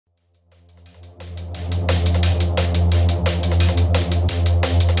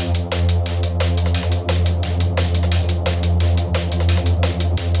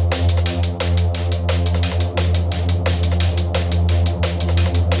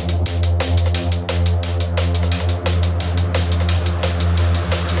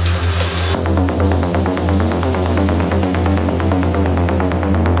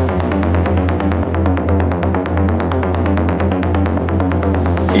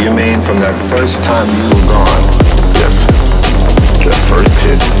You mean from that first time you were gone? Yes. That first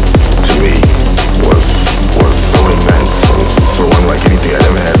hit, to me, was so immense, so unlike anything I'd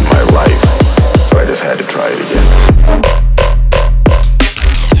ever had in my life. But I just had to try it again.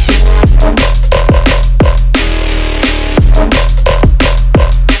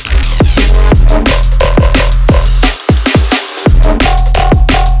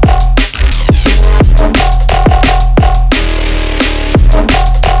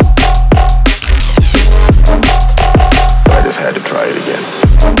 Had to try it again.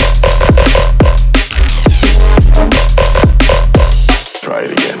 Try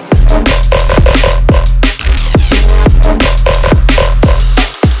it again.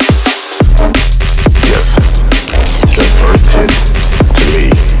 Yes, that first hit to me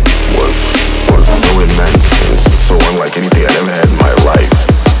was so immense and so unlike anything I'd ever had in my life.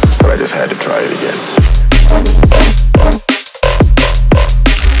 But I just had to try it again.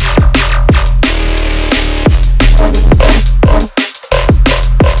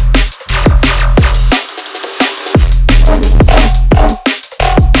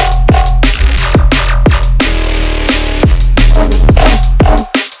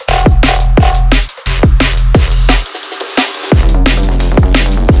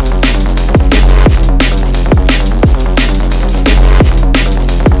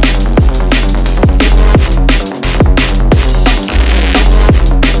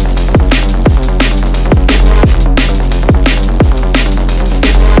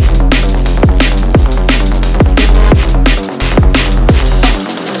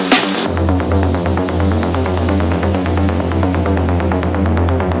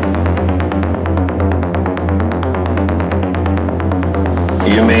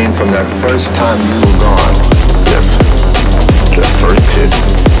 You mean from that first time you were gone? Yes. That first hit,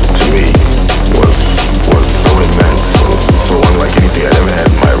 to me, was so immense, so unlike anything I'd ever had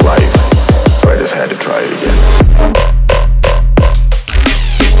in my life. But I just had to try it again.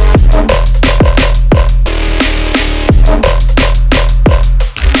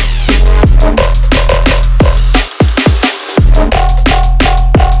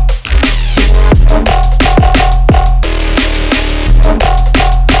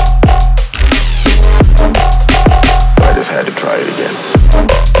 Had to try it again.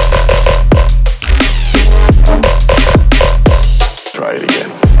 Try it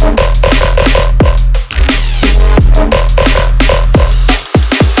again.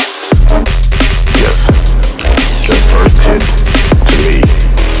 Yes, that first hit to me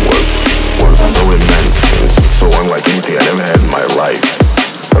was so immense and so unlike anything I'd ever had in my life.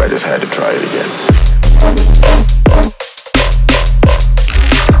 But I just had to try it again.